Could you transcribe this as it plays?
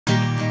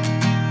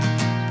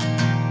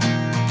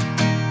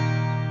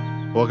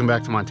Welcome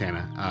back to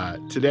Montana.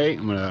 Today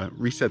I'm going to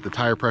reset the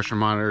tire pressure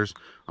monitors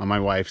on my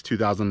wife's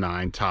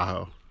 2009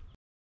 Tahoe.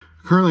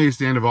 Currently it's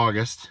the end of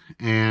August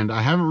and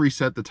I haven't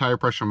reset the tire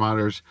pressure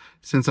monitors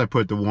since I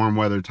put the warm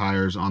weather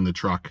tires on the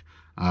truck,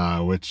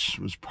 which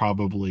was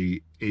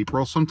probably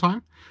April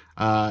sometime.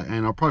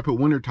 And I'll probably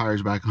put winter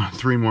tires back on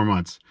 3 more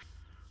months.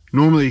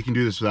 Normally you can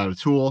do this without a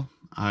tool.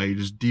 You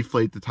just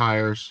deflate the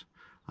tires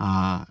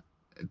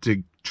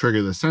to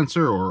trigger the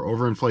sensor, or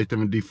overinflate them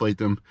and deflate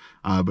them,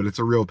 but it's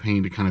a real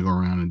pain to kind of go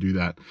around and do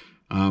that.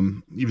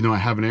 Even though I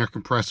have an air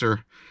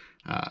compressor,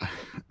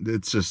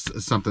 it's just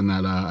something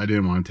that I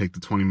didn't want to take the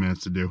 20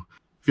 minutes to do.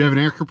 If you have an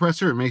air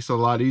compressor, it makes it a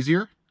lot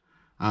easier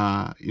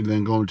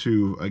than going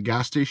to a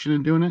gas station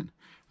and doing it.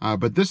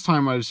 But this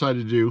time I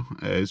decided to do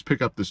is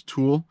pick up this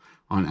tool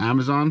on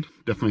Amazon.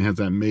 Definitely has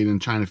that made in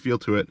China feel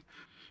to it.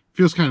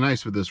 Feels kind of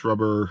nice with this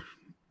rubber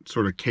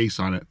sort of case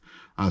on it.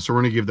 So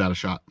we're going to give that a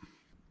shot.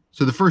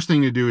 So the first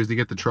thing to do is to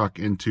get the truck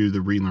into the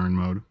Relearn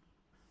mode.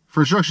 For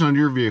instruction on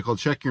your vehicle,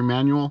 check your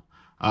manual,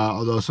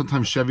 although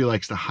sometimes Chevy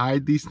likes to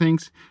hide these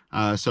things.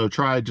 So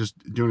try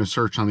just doing a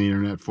search on the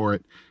internet for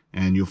it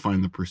and you'll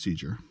find the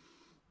procedure.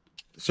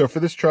 So for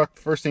this truck,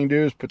 the first thing to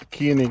do is put the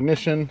key in the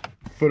ignition,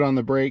 foot on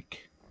the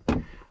brake,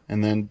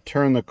 and then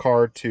turn the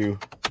car to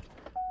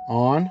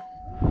on.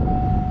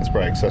 That's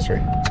probably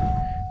accessory.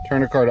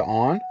 Turn the car to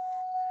on,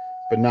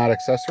 but not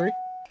accessory.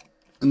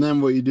 And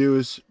then what you do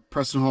is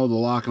press and hold the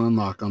lock and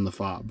unlock on the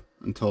fob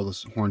until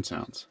this horn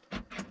sounds.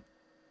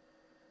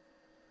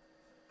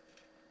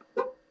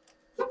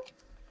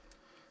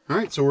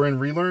 Alright, so we're in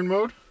Relearn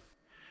mode.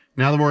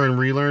 Now that we're in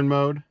Relearn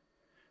mode,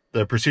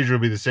 the procedure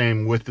will be the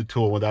same with the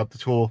tool, without the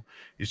tool.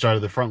 You start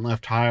at the front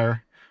left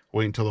tire,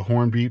 wait until the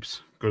horn beeps,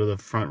 go to the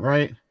front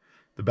right,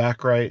 the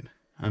back right,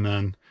 and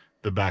then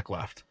the back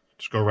left.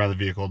 Just go around the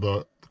vehicle.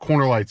 The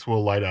corner lights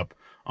will light up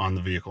on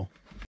the vehicle.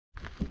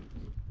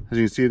 As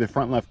you can see, the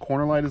front left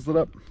corner light is lit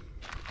up.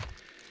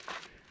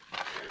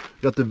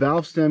 Got the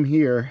valve stem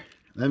here.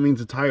 That means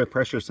the tire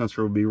pressure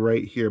sensor will be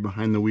right here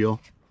behind the wheel.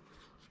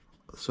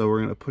 So we're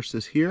going to push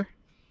this here.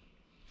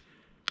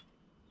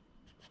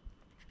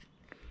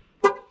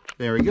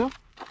 There we go.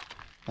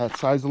 That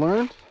side's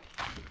learned.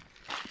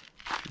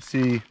 You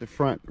see the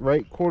front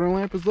right quarter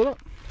lamp is lit up.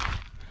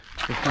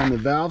 So find the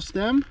valve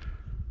stem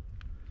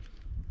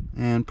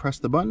and press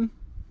the button.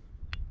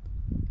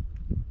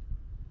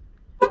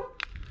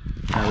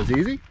 That was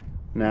easy.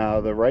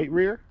 Now the right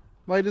rear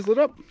light is lit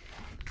up.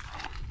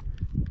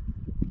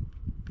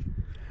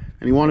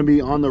 And you want to be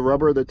on the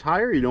rubber of the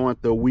tire. You don't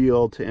want the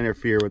wheel to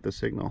interfere with the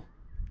signal.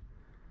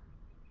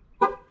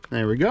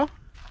 There we go.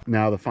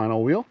 Now the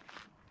final wheel.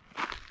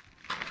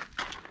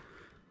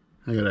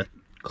 I gotta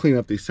clean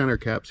up these center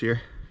caps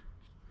here.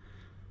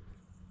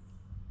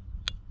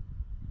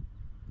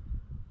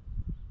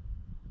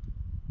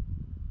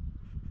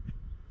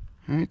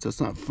 Alright, so it's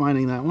not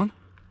finding that one.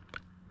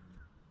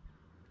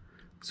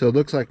 So it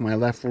looks like my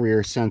left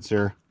rear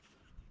sensor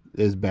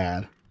is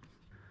bad.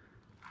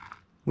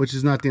 Which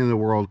is not the end of the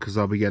world because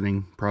I'll be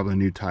getting probably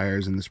new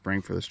tires in the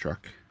spring for this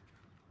truck.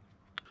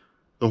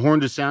 The horn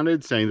just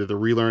sounded saying that the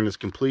Relearn is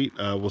complete.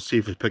 We'll see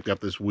if it picked up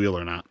this wheel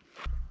or not.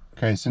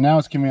 Okay, so now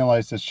it's giving me a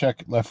light. Says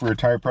check left rear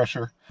tire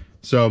pressure.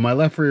 So my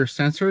left rear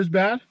sensor is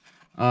bad.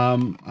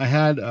 I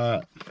had,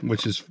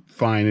 which is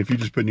fine. If you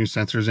just put new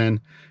sensors in,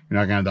 you're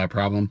not gonna have that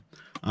problem.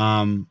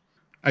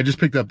 I just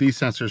picked up these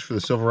sensors for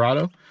the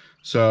Silverado.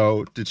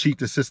 So to cheat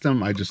the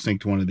system, I just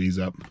synced one of these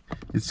up.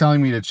 It's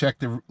telling me to check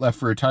the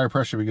left rear tire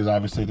pressure because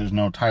obviously there's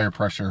no tire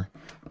pressure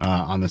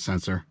on the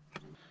sensor.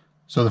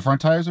 So the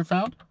front tires are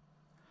found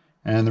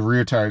and the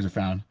rear tires are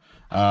found.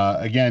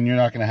 Again, you're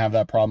not going to have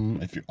that problem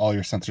if all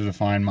your sensors are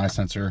fine. My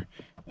sensor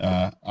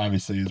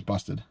obviously is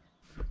busted.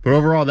 But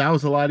overall, that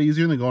was a lot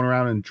easier than going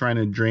around and trying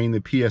to drain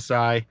the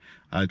PSI,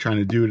 trying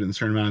to do it in a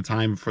certain amount of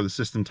time before the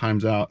system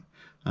times out.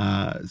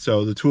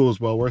 So the tool is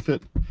well worth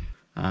it.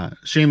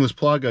 Shameless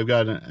plug, I've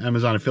got an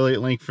Amazon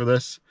affiliate link for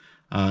this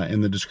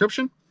in the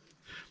description.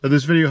 If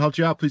this video helped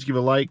you out, please give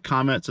a like,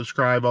 comment,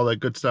 subscribe, all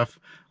that good stuff.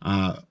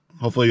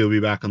 Hopefully you'll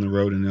be back on the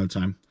road in no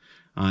time.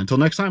 Until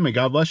next time, may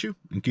God bless you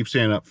and keep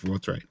standing up for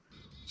what's right.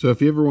 So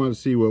if you ever want to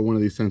see what one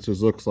of these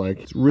sensors looks like,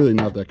 it's really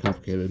not that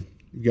complicated.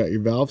 You've got your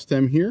valve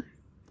stem here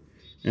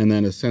and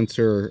then a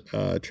sensor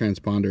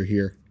transponder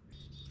here.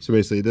 So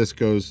basically this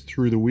goes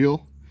through the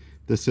wheel,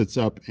 this sits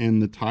up in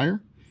the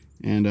tire,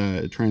 and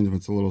it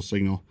transmits a little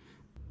signal.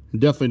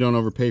 Definitely don't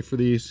overpay for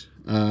these.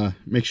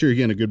 Make sure you're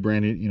getting a good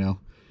brand. You know,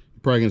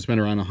 you're probably gonna spend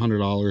around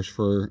 $100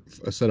 for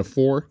a set of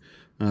 4,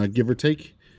 give or take.